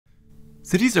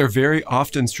Cities are very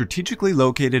often strategically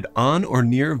located on or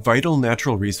near vital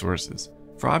natural resources.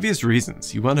 For obvious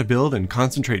reasons, you want to build and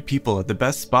concentrate people at the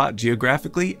best spot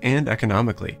geographically and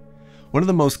economically. One of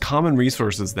the most common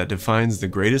resources that defines the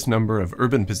greatest number of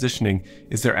urban positioning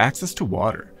is their access to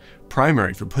water,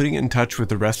 primary for putting it in touch with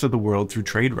the rest of the world through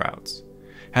trade routes.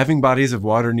 Having bodies of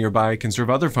water nearby can serve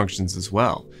other functions as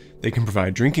well. They can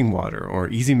provide drinking water or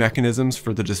easy mechanisms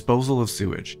for the disposal of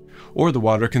sewage, or the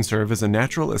water can serve as a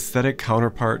natural aesthetic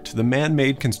counterpart to the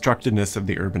man-made constructedness of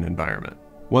the urban environment.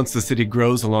 Once the city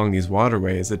grows along these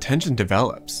waterways, a tension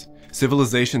develops.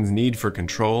 Civilization's need for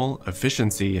control,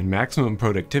 efficiency, and maximum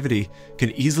productivity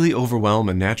can easily overwhelm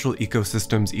a natural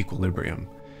ecosystem's equilibrium.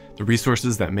 The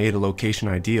resources that made a location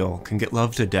ideal can get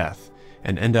loved to death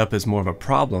and end up as more of a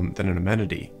problem than an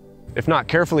amenity. If not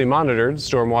carefully monitored,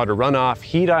 stormwater runoff,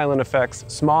 heat island effects,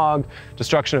 smog,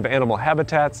 destruction of animal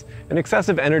habitats, and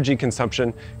excessive energy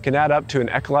consumption can add up to an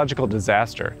ecological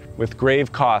disaster with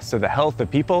grave costs to the health of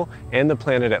people and the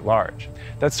planet at large.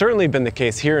 That's certainly been the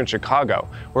case here in Chicago,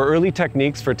 where early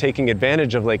techniques for taking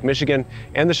advantage of Lake Michigan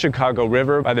and the Chicago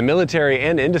River by the military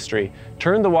and industry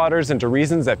turned the waters into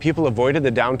reasons that people avoided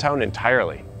the downtown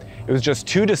entirely. It was just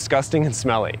too disgusting and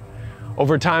smelly.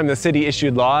 Over time, the city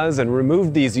issued laws and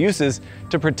removed these uses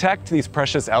to protect these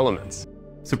precious elements.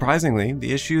 Surprisingly,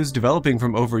 the issues developing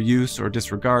from overuse or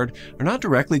disregard are not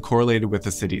directly correlated with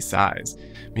the city's size,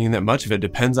 meaning that much of it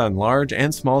depends on large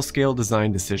and small-scale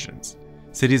design decisions.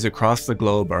 Cities across the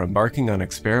globe are embarking on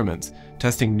experiments,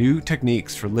 testing new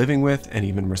techniques for living with and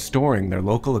even restoring their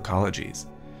local ecologies.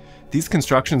 These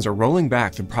constructions are rolling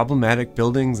back the problematic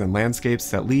buildings and landscapes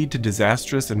that lead to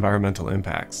disastrous environmental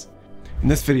impacts. In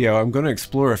this video, I'm going to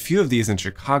explore a few of these in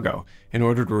Chicago in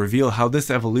order to reveal how this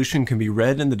evolution can be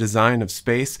read in the design of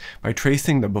space by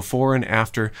tracing the before and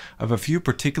after of a few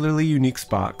particularly unique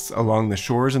spots along the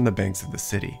shores and the banks of the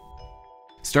city.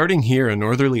 Starting here in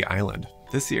Northerly Island,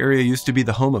 this area used to be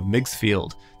the home of Meigs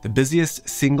Field, the busiest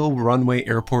single runway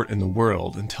airport in the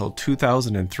world until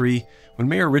 2003, when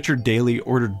Mayor Richard Daley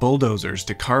ordered bulldozers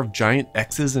to carve giant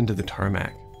X's into the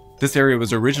tarmac. This area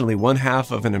was originally one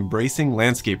half of an embracing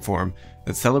landscape form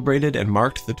that celebrated and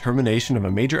marked the termination of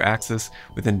a major axis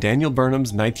within Daniel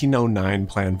Burnham's 1909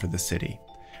 plan for the city.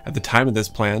 At the time of this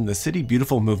plan, the City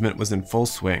Beautiful movement was in full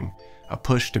swing, a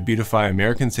push to beautify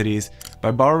American cities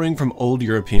by borrowing from old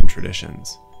European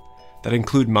traditions. That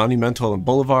include monumental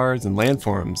boulevards and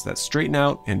landforms that straighten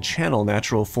out and channel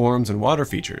natural forms and water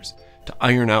features to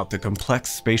iron out the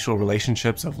complex spatial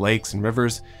relationships of lakes and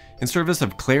rivers in service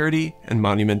of clarity and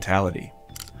monumentality.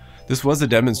 This was a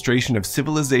demonstration of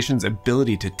civilization's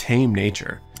ability to tame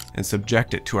nature and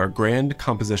subject it to our grand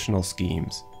compositional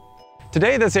schemes.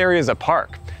 Today, this area is a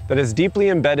park that is deeply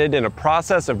embedded in a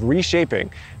process of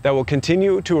reshaping that will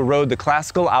continue to erode the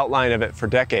classical outline of it for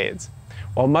decades.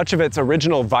 While much of its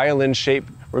original violin shape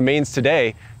remains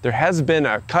today, there has been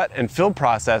a cut and fill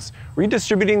process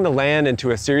redistributing the land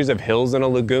into a series of hills and a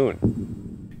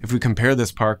lagoon. If we compare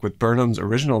this park with Burnham's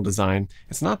original design,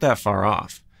 it's not that far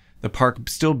off. The park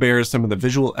still bears some of the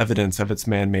visual evidence of its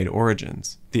man-made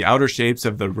origins. The outer shapes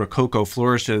of the Rococo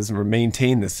flourishes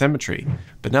maintain the symmetry,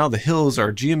 but now the hills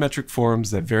are geometric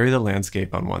forms that vary the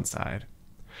landscape on one side.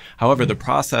 However, the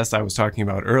process I was talking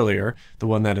about earlier, the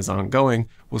one that is ongoing,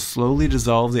 will slowly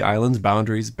dissolve the island's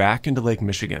boundaries back into Lake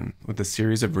Michigan with a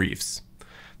series of reefs.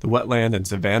 The wetland and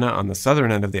savanna on the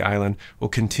southern end of the island will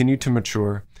continue to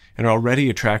mature and are already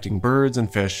attracting birds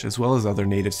and fish as well as other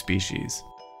native species.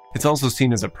 It's also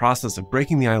seen as a process of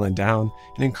breaking the island down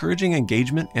and encouraging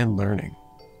engagement and learning.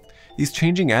 These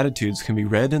changing attitudes can be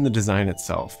read in the design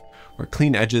itself, where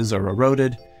clean edges are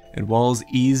eroded and walls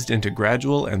eased into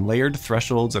gradual and layered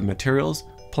thresholds of materials,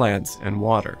 plants, and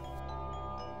water.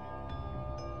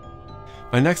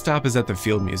 My next stop is at the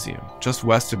Field Museum, just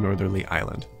west of Northerly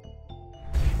Island.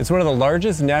 It's one of the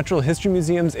largest natural history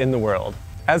museums in the world.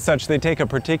 As such, they take a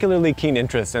particularly keen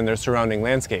interest in their surrounding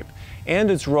landscape and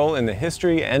its role in the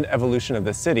history and evolution of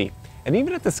the city, and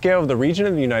even at the scale of the region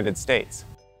of the United States.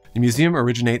 The museum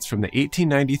originates from the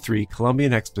 1893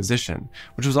 Columbian Exposition,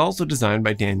 which was also designed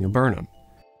by Daniel Burnham.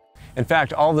 In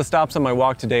fact, all of the stops on my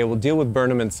walk today will deal with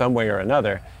Burnham in some way or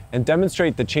another and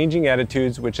demonstrate the changing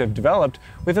attitudes which have developed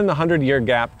within the 100-year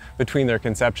gap between their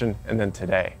conception and then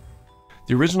today.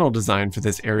 The original design for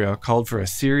this area called for a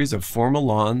series of formal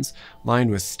lawns lined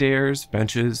with stairs,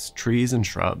 benches, trees, and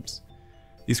shrubs.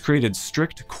 These created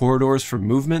strict corridors for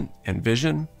movement and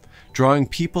vision, drawing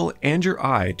people and your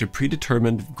eye to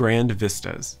predetermined grand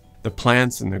vistas. The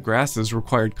plants and the grasses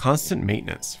required constant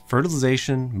maintenance,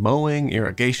 fertilization, mowing,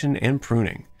 irrigation, and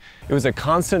pruning. It was a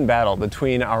constant battle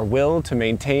between our will to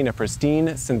maintain a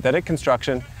pristine synthetic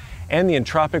construction and the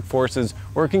entropic forces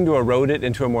working to erode it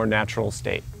into a more natural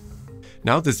state.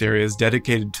 Now this area is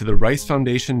dedicated to the Rice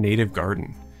Foundation Native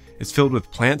Garden. It's filled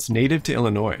with plants native to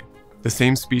Illinois, the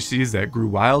same species that grew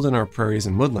wild in our prairies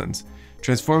and woodlands,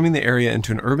 transforming the area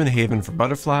into an urban haven for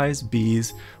butterflies,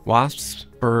 bees, wasps,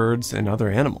 birds, and other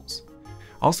animals.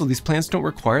 Also, these plants don't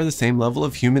require the same level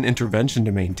of human intervention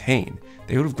to maintain.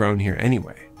 They would have grown here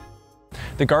anyway.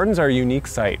 The gardens are a unique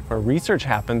site where research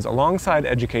happens alongside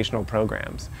educational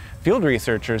programs. Field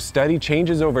researchers study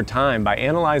changes over time by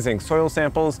analyzing soil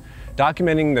samples,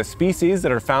 documenting the species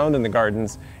that are found in the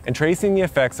gardens, and tracing the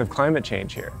effects of climate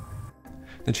change here.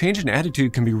 The change in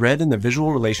attitude can be read in the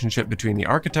visual relationship between the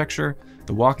architecture,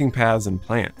 the walking paths, and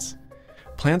plants.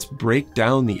 Plants break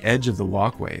down the edge of the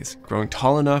walkways, growing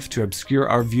tall enough to obscure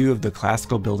our view of the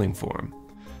classical building form.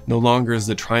 No longer is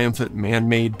the triumphant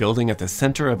man-made building at the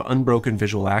center of unbroken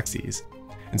visual axes.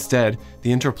 Instead,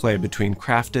 the interplay between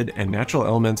crafted and natural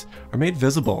elements are made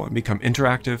visible and become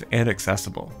interactive and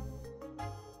accessible.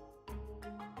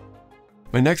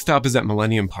 My next stop is at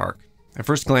Millennium Park. At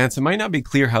first glance, it might not be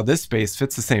clear how this space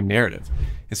fits the same narrative.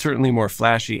 It's certainly more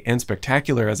flashy and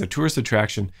spectacular as a tourist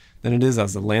attraction than it is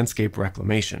as a landscape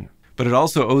reclamation. But it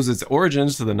also owes its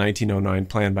origins to the 1909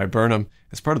 plan by Burnham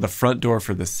as part of the front door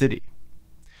for the city.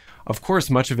 Of course,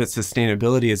 much of its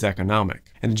sustainability is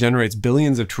economic, and it generates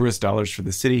billions of tourist dollars for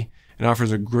the city and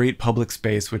offers a great public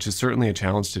space, which is certainly a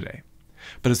challenge today.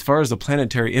 But as far as the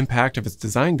planetary impact of its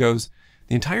design goes,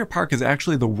 the entire park is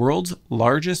actually the world's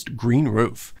largest green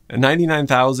roof, at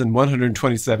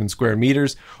 99,127 square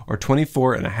meters or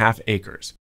 24.5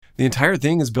 acres. The entire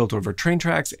thing is built over train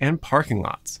tracks and parking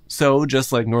lots. So,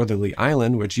 just like Northerly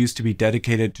Island, which used to be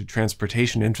dedicated to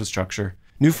transportation infrastructure,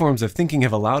 new forms of thinking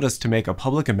have allowed us to make a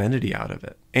public amenity out of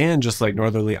it. And just like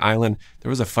Northerly Island, there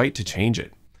was a fight to change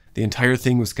it. The entire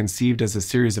thing was conceived as a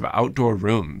series of outdoor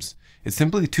rooms. It's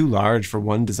simply too large for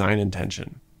one design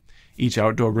intention. Each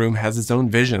outdoor room has its own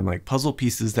vision, like puzzle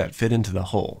pieces that fit into the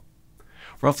whole.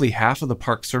 Roughly half of the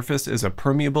park's surface is a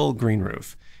permeable green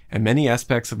roof, and many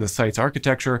aspects of the site's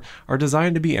architecture are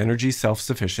designed to be energy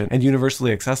self-sufficient and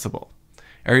universally accessible.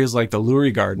 Areas like the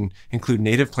Lurie Garden include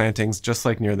native plantings just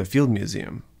like near the Field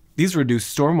Museum. These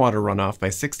reduce stormwater runoff by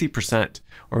 60%,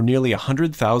 or nearly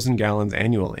 100,000 gallons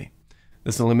annually.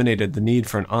 This eliminated the need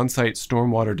for an on-site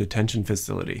stormwater detention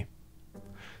facility.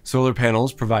 Solar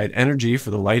panels provide energy for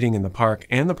the lighting in the park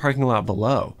and the parking lot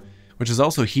below, which is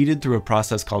also heated through a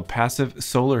process called passive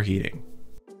solar heating.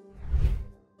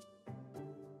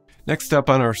 Next up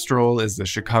on our stroll is the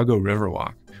Chicago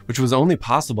Riverwalk, which was only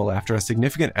possible after a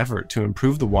significant effort to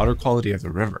improve the water quality of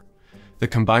the river. The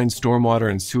combined stormwater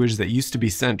and sewage that used to be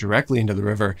sent directly into the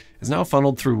river is now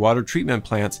funneled through water treatment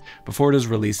plants before it is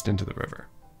released into the river.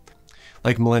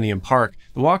 Like Millennium Park,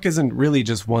 the walk isn't really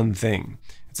just one thing.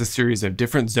 It's a series of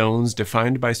different zones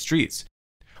defined by streets.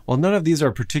 While none of these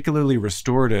are particularly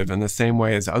restorative in the same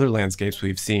way as other landscapes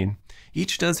we've seen,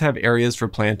 each does have areas for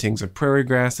plantings of prairie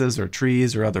grasses or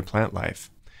trees or other plant life.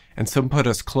 And some put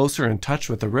us closer in touch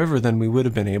with the river than we would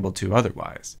have been able to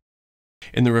otherwise.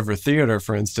 In the River Theater,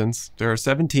 for instance, there are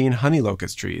 17 honey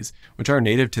locust trees, which are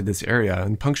native to this area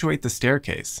and punctuate the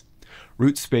staircase.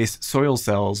 Root space soil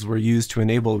cells were used to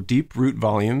enable deep root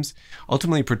volumes,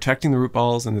 ultimately protecting the root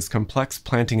balls in this complex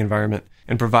planting environment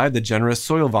and provide the generous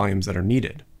soil volumes that are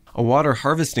needed. A water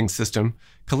harvesting system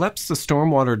collects the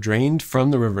stormwater drained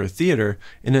from the River Theater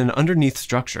in an underneath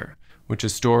structure, which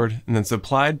is stored and then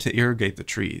supplied to irrigate the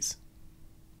trees.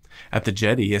 At the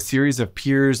jetty, a series of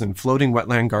piers and floating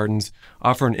wetland gardens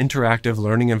offer an interactive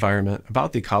learning environment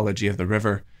about the ecology of the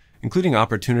river, including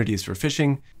opportunities for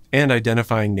fishing and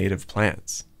identifying native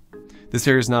plants. This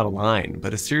area is not a line,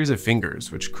 but a series of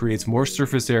fingers, which creates more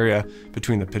surface area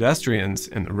between the pedestrians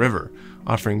and the river,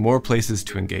 offering more places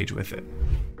to engage with it.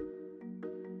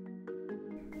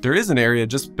 There is an area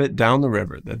just a bit down the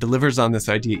river that delivers on this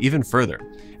idea even further,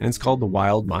 and it's called the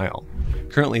Wild Mile.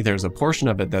 Currently, there's a portion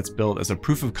of it that's built as a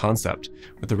proof of concept,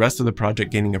 with the rest of the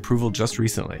project gaining approval just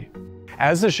recently.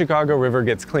 As the Chicago River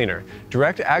gets cleaner,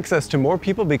 direct access to more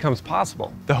people becomes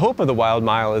possible. The hope of the Wild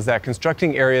Mile is that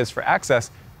constructing areas for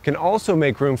access can also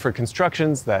make room for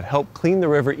constructions that help clean the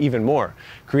river even more,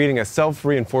 creating a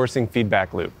self-reinforcing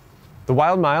feedback loop. The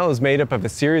Wild Mile is made up of a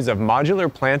series of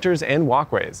modular planters and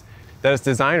walkways that its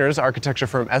designers, architecture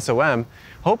firm SOM,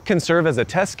 hope can serve as a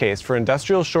test case for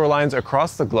industrial shorelines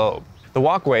across the globe. The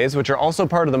walkways, which are also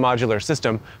part of the modular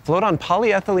system, float on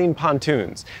polyethylene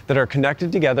pontoons that are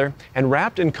connected together and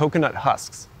wrapped in coconut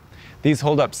husks. These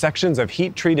hold up sections of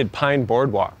heat-treated pine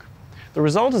boardwalk. The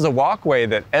result is a walkway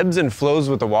that ebbs and flows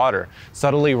with the water,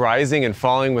 subtly rising and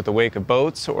falling with the wake of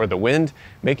boats or the wind,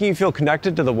 making you feel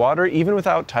connected to the water even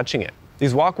without touching it.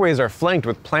 These walkways are flanked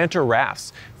with planter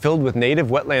rafts filled with native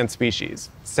wetland species,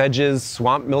 sedges,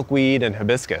 swamp milkweed, and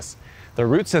hibiscus. Their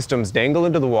root systems dangle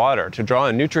into the water to draw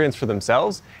in nutrients for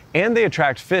themselves, and they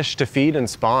attract fish to feed and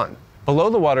spawn.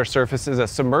 Below the water surface is a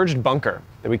submerged bunker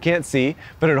that we can't see,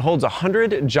 but it holds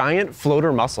 100 giant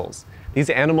floater mussels.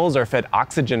 These animals are fed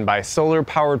oxygen by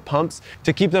solar-powered pumps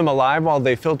to keep them alive while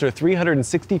they filter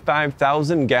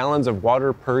 365,000 gallons of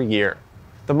water per year.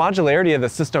 The modularity of the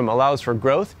system allows for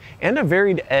growth and a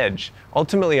varied edge,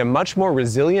 ultimately a much more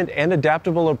resilient and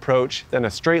adaptable approach than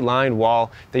a straight-line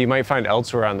wall that you might find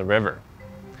elsewhere on the river.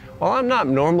 While I'm not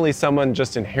normally someone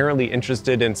just inherently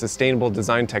interested in sustainable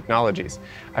design technologies,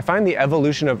 I find the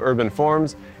evolution of urban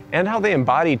forms and how they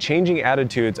embody changing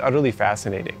attitudes utterly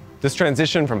fascinating. This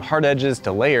transition from hard edges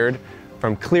to layered,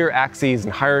 from clear axes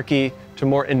and hierarchy to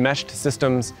more enmeshed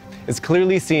systems, is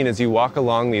clearly seen as you walk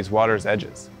along these water's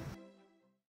edges.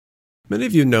 Many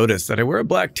of you notice that I wear a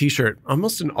black t-shirt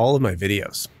almost in all of my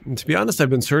videos. And to be honest, I've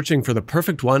been searching for the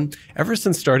perfect one ever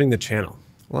since starting the channel.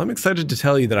 Well, I'm excited to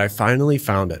tell you that I finally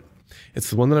found it. It's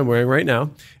the one that I'm wearing right now,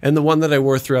 and the one that I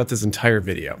wore throughout this entire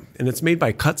video, and it's made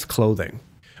by Cuts Clothing.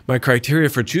 My criteria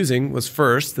for choosing was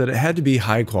first that it had to be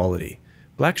high quality.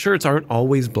 Black shirts aren't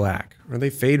always black, or they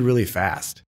fade really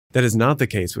fast. That is not the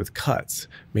case with Cuts,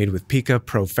 made with Pica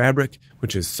Pro fabric,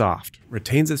 which is soft,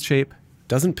 retains its shape,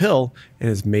 doesn't pill, and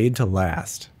is made to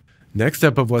last. Next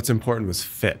up of what's important was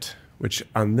fit, which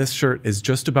on this shirt is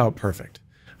just about perfect.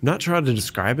 I'm not sure how to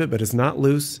describe it, but it's not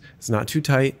loose, it's not too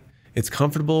tight, it's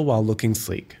comfortable while looking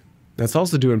sleek. That's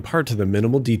also due in part to the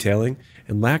minimal detailing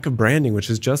and lack of branding, which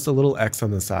is just a little X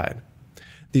on the side.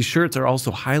 These shirts are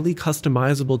also highly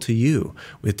customizable to you,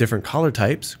 with different collar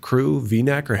types, crew,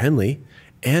 V-neck, or Henley,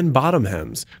 and bottom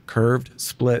hems, curved,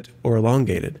 split, or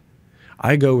elongated.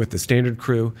 I go with the standard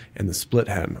crew and the split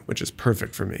hem, which is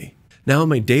perfect for me. Now in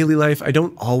my daily life, I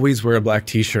don't always wear a black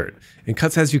t-shirt, and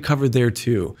Cuts has you covered there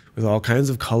too, with all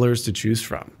kinds of colors to choose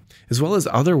from, as well as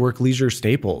other work leisure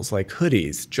staples like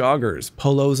hoodies, joggers,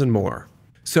 polos, and more.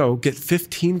 So get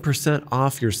 15%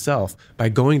 off yourself by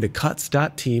going to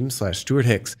cuts.team/Stewart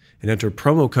Hicks and enter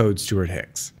promo code Stewart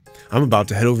Hicks. I'm about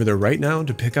to head over there right now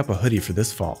to pick up a hoodie for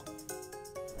this fall.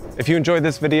 If you enjoyed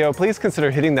this video, please consider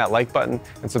hitting that like button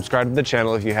and subscribe to the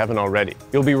channel if you haven't already.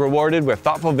 You'll be rewarded with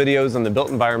thoughtful videos on the built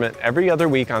environment every other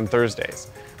week on Thursdays.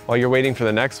 While you're waiting for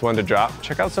the next one to drop,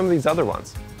 check out some of these other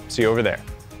ones. See you over there.